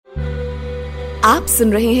आप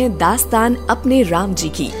सुन रहे हैं दास्तान अपने राम जी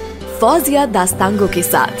की, फौजिया दास्तांगों के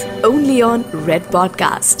साथ, ओनली ऑन रेड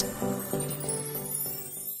पॉडकास्ट।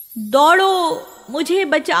 दौड़ो, मुझे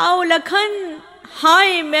बचाओ लखन,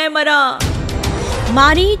 हाय मैं मरा।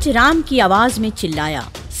 मारीच राम की आवाज में चिल्लाया।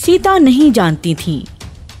 सीता नहीं जानती थी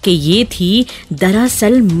कि ये थी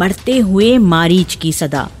दरअसल मरते हुए मारीच की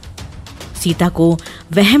सदा। सीता को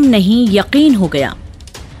वहम नहीं, यकीन हो गया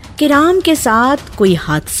कि राम के साथ कोई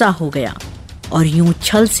हादसा हो गया और यूं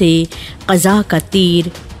छल से कज़ा का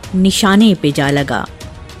तीर निशाने पे जा लगा।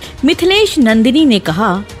 मिथिलेश नंदिनी ने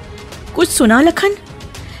कहा, कुछ सुना लखन?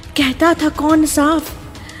 कहता था कौन साफ,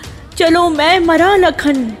 चलो मैं मरा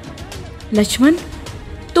लखन। लक्ष्मण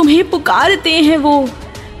तुम्हें पुकारते हैं वो।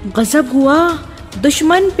 गजब हुआ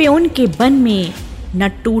दुश्मन पे उनके बन में, न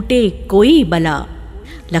टूटे कोई बला।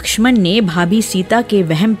 लक्ष्मण ने भाभी सीता के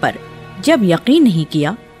वहम पर जब यकीन नहीं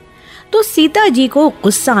किया तो सीता जी को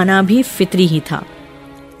गुस्सा आना भी फितरी ही था।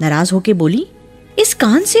 नाराज होके बोली, इस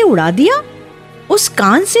कान से उड़ा दिया, उस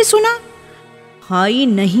कान से सुना? हाय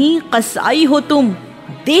नहीं, कसाई हो तुम,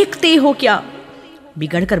 देखते हो क्या?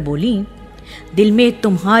 बिगड़ कर बोली, दिल में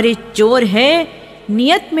तुम्हारे चोर है,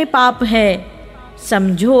 नियत में पाप है।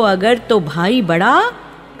 समझो अगर तो भाई बड़ा,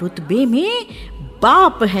 रुतबे में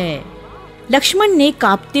बाप है। लक्ष्मण ने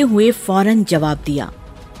कांपते हुए फौरन जवाब दिया,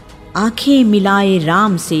 आंखें मिलाए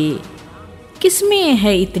राम से, किसमें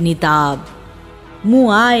है इतनी ताब?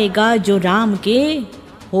 मुंह आएगा जो राम के,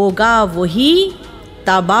 होगा वही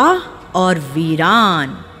तबाह और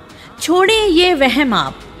वीरान। छोड़े ये वहम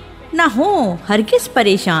आप, न हो हरगिज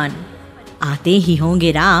परेशान। आते ही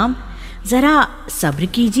होंगे राम, जरा सब्र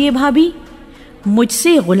कीजिए भाभी।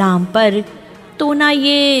 मुझसे गुलाम पर तो ना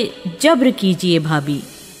ये जब्र कीजिए भाभी।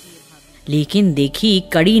 लेकिन देखी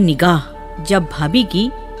कड़ी निगाह जब भाभी की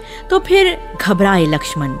तो फिर घबराए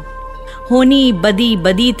लक्ष्मण। होनी बदी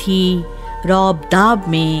बदी थी रौब दाब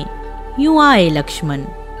में, यूं आए लक्ष्मण।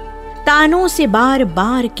 तानों से बार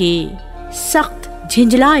बार के सख्त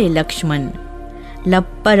झिंझलाए लक्ष्मण।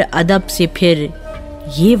 लब पर अदब से फिर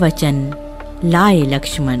ये वचन लाए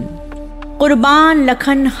लक्ष्मण। कुर्बान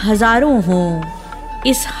लखन हजारों हों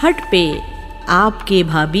इस हट पे आपके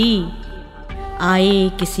भाभी। आए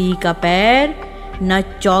किसी का पैर न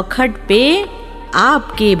चौखट पे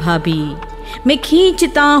आपके भाभी। मैं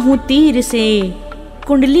खींचता हूँ तीर से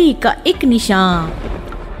कुंडली का एक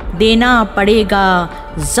निशान। देना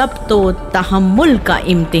पड़ेगा ज़ब्तो तहम्मुल का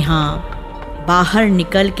इम्तिहान। बाहर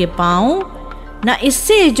निकल के पाऊँ न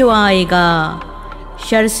इससे जो आएगा।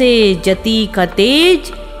 शर से जती का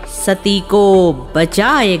तेज सती को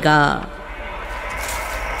बचाएगा।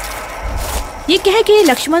 ये कह के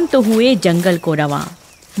लक्ष्मण तो हुए जंगल को रवां।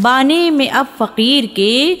 बाने में अब फकीर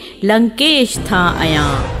के लंकेश था आया।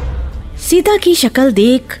 सीता की शक्ल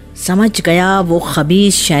देख समझ गया वो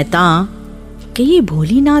खबीस शैतान कि ये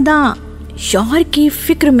भोली नादा शौहर की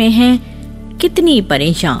फिक्र में है कितनी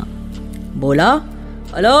परेशान। बोला,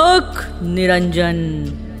 अलख निरंजन,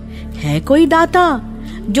 है कोई दाता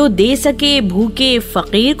जो दे सके भूखे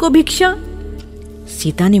फकीर को भिक्षा?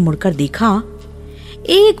 सीता ने मुड़कर देखा,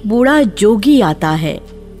 एक बूढ़ा जोगी आता है।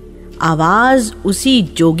 आवाज उसी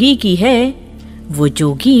जोगी की है। वो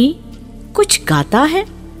जोगी कुछ गाता है,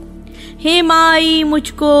 हे माई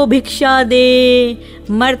मुझको भिक्षा दे,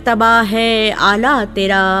 मर्तबा है आला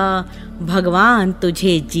तेरा। भगवान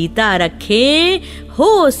तुझे जीता रखे,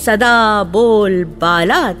 हो सदा बोल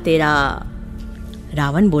बाला तेरा।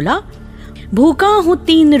 रावण बोला, भूखा हूँ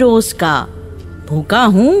 3 रोज का, भूखा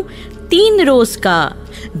हूँ 3 रोज का।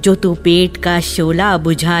 जो तू पेट का शोला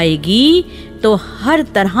बुझाएगी तो हर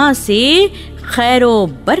तरह से खैरो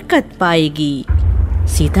बरकत पाएगी।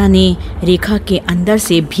 सीता ने रेखा के अंदर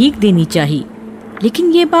से भीख देनी चाहिए,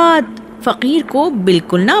 लेकिन ये बात फकीर को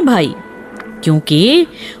बिल्कुल ना भाई, क्योंकि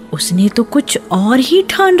उसने तो कुछ और ही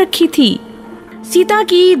ठान रखी थी। सीता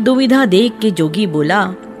की दुविधा देख के जोगी बोला,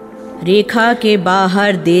 रेखा के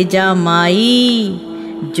बाहर दे जा माई।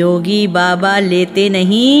 जोगी बाबा लेते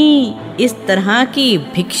नहीं इस तरह की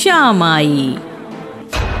भिक्षा माई।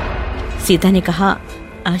 सीता ने कहा,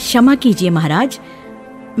 क्षमा कीजिए महाराज,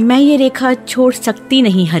 मैं ये रेखा छोड़ सकती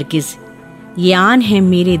नहीं हरगिज। ये आन है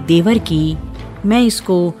मेरे देवर की, मैं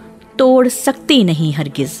इसको तोड़ सकती नहीं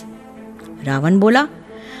हरगिज। रावण बोला,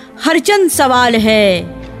 हरचंद सवाल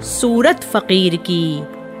है सूरत फकीर की।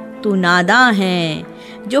 तू नादा है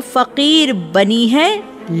जो फकीर बनी है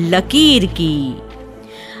लकीर की।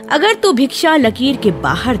 अगर तू भिक्षा लकीर के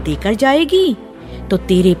बाहर देकर जाएगी तो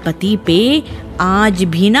तेरे पति पे आज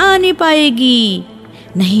भी ना आने पाएगी।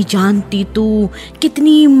 नहीं जानती तू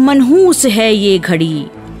कितनी मनहूस है ये घड़ी।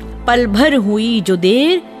 पल भर हुई जो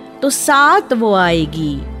देर तो साथ वो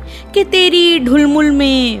आएगी कि तेरी ढुलमुल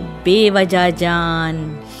में बेवजह जान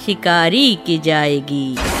शिकारी की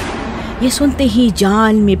जाएगी। ये सुनते ही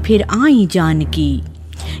जाल में फिर आई जानकी,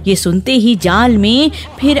 ये सुनते ही जाल में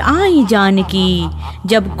फिर आई जानकी,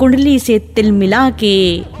 जब कुंडली से तिल मिला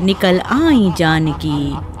के निकल आई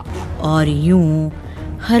जानकी। और यूं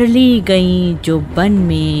हरली गई जो बन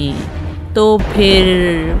में, तो फिर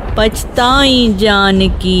पछताई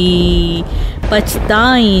जानकी,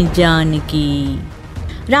 पछताई जानकी।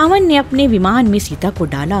 रावण ने अपने विमान में सीता को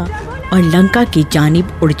डाला और लंका की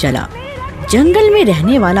जानिब उड़ चला। जंगल में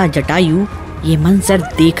रहने वाला जटायु ये मंजर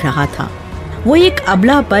देख रहा था। वो एक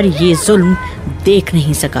अबला पर ये जुल्म देख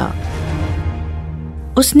नहीं सका।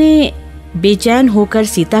 उसने बेचैन होकर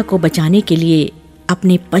सीता को बचाने के लिए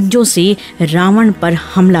अपने पंजों से रावण पर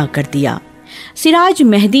हमला कर दिया। सिराज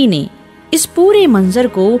मेहदी ने इस पूरे मंजर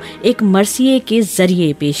को एक मरसिए के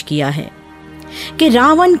जरिए पेश किया है कि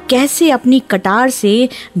रावण कैसे अपनी कटार से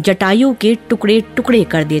जटायु के टुकड़े टुकड़े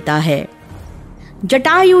कर देता है।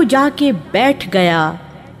 जटायु जाके बैठ गया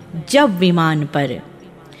जब विमान पर,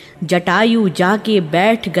 जटायु जाके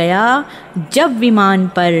बैठ गया जब विमान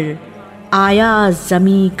पर, आया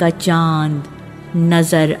ज़मीं का चांद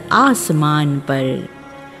नजर आसमान पर।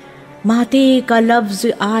 माते का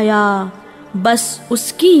लफ्ज आया बस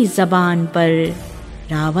उसकी जबान पर,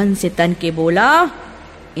 रावण से तन के बोला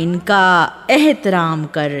इनका एहतराम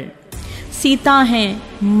कर। सीता हैं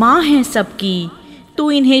माँ हैं सबकी, तू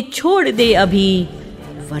इन्हें छोड़ दे अभी,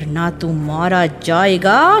 वरना तू मारा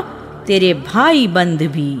जाएगा तेरे भाई बंद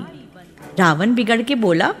भी। रावण बिगड़ के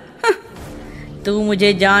बोला तू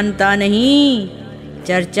मुझे जानता नहीं,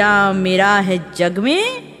 चर्चा मेरा है जग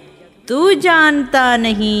में तू जानता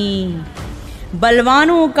नहीं।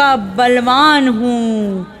 बलवानों का बलवान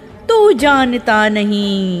हूँ तू जानता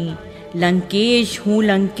नहीं, लंकेश हूँ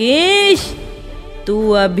लंकेश तू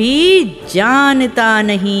अभी जानता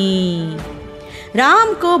नहीं।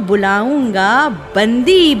 राम को बुलाऊंगा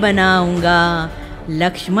बंदी बनाऊंगा,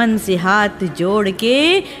 लक्ष्मण से हाथ जोड़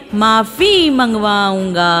के माफी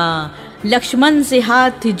मंगवाऊंगा, लक्ष्मण से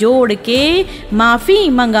हाथ जोड़ के माफी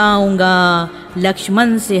मंगाऊंगा,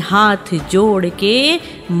 लक्ष्मण से हाथ जोड़ के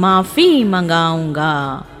माफी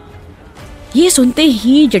मंगाऊंगा। ये सुनते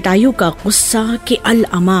ही जटायु का गुस्सा के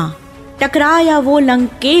अल-अमा, टकराया वो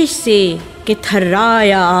लंकेश से कि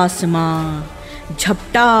थर्राया आसमां,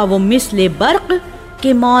 झपटा वो मिसले बर्क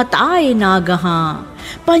के मौत आए नागहां,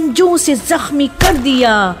 पंजों से जख्मी कर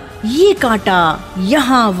दिया ये कांटा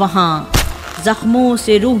यहाँ वहाँ, जख्मों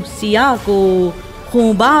से रूह सिया को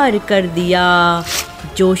खूंबार कर दिया,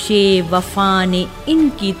 जोशे वफा ने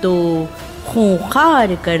इनकी तो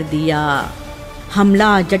खूंखार कर दिया।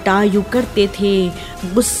 हमला जटायु करते थे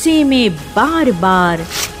गुस्से में बार बार,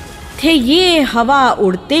 थे ये हवा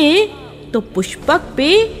उड़ते तो पुष्पक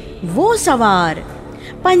पे वो सवार,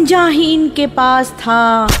 पंजा ही इनके पास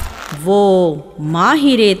था वो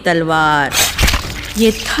माहिरे तलवार।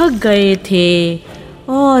 ये थक गए थे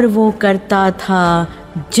और वो करता था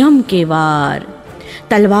जम के वार,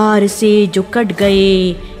 तलवार से जो कट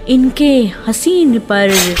गए इनके हसीन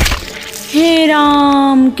पर, हे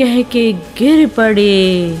राम कह के गिर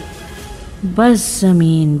पड़े बस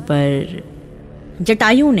जमीन पर।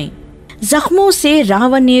 जटायु ने जख्मों से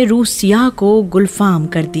रावण ने रूह सिया को गुलफाम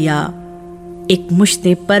कर दिया, एक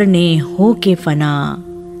मुश्ते पर ने हो के फना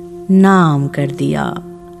नाम कर दिया।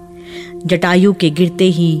 जटायु के गिरते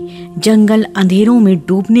ही जंगल अंधेरों में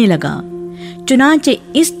डूबने लगा। चुनांचे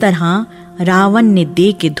इस तरह रावण ने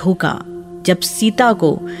दे के धोखा, जब सीता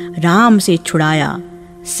को राम से छुड़ाया,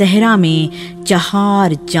 सहरा में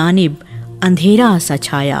चार जानिब अंधेरा सा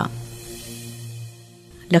छाया।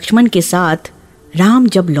 लक्ष्मण के साथ राम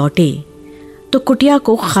जब लौटे तो कुटिया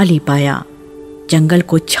को खाली पाया, जंगल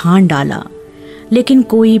को छान डाला लेकिन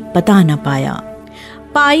कोई पता न पाया,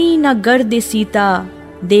 पाई न गर्द सीता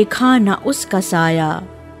देखा न उसका साया।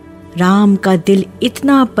 राम का दिल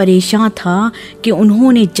इतना परेशान था कि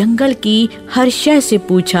उन्होंने जंगल की हर शय से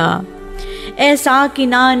पूछा, ऐसा कि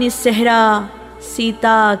नान सहरा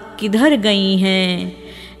सीता किधर गई हैं,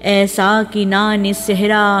 ऐसा कि नान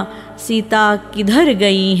सहरा सीता किधर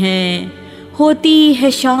गई हैं, होती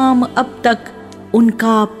है शाम अब तक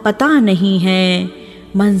उनका पता नहीं है,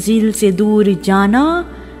 मंजिल से दूर जाना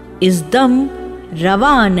इस दम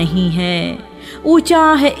रवा नहीं है, ऊंचा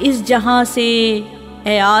है इस जहां से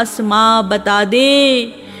ऐ आसमां बता दे,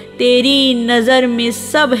 तेरी नज़र में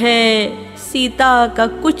सब है सीता का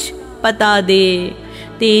कुछ पता दे,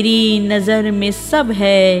 तेरी नज़र में सब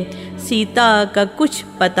है सीता का कुछ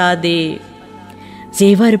पता दे।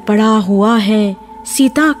 जेवर पड़ा हुआ है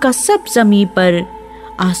सीता का सब ज़मीं पर,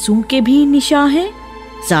 आंसू के भी निशान है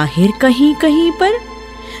जाहिर कहीं कहीं पर,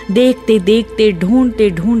 देखते देखते ढूंढते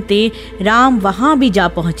ढूंढते राम वहां भी जा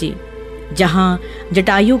पहुंचे जहां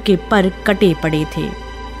जटायु के पर कटे पड़े थे।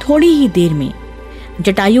 थोड़ी ही देर में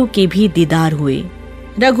जटायु के भी दीदार हुए।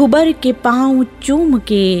 रघुबर के पांव चूम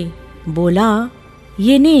के बोला,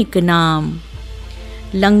 ये नेक नाम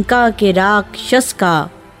लंका के राक्षस का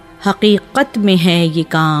हकीकत में है ये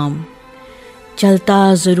काम।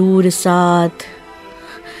 चलता जरूर साथ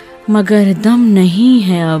मगर दम नहीं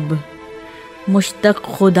है अब, मुश्तक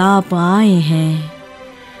खुदा पाए हैं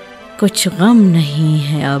कुछ गम नहीं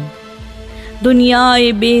है अब। दुनिया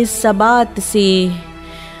बेसबात से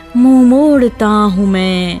मुंह मोड़ता हूँ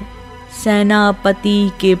मैं,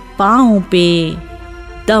 सेनापति के पाँव पे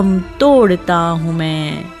दम तोड़ता हूँ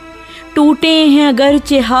मैं। टूटे हैं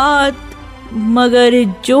अगरचे हाथ मगर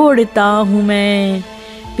जोड़ता हूँ मैं,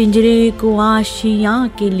 पिंजरे को आशियाँ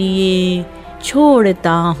के लिए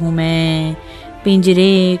छोड़ता हूँ मैं,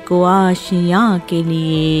 पिंजरे को आशियाँ के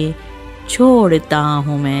लिए छोड़ता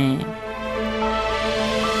हूँ मैं।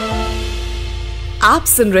 आप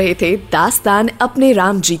सुन रहे थे दास्तान अपने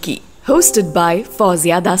राम जी की, hosted by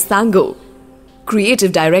Fauzia Dastango,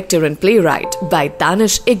 creative director and play right bye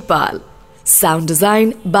Danish Iqbal, sound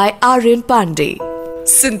design by Aryan Pandey.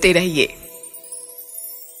 सुनते रहिए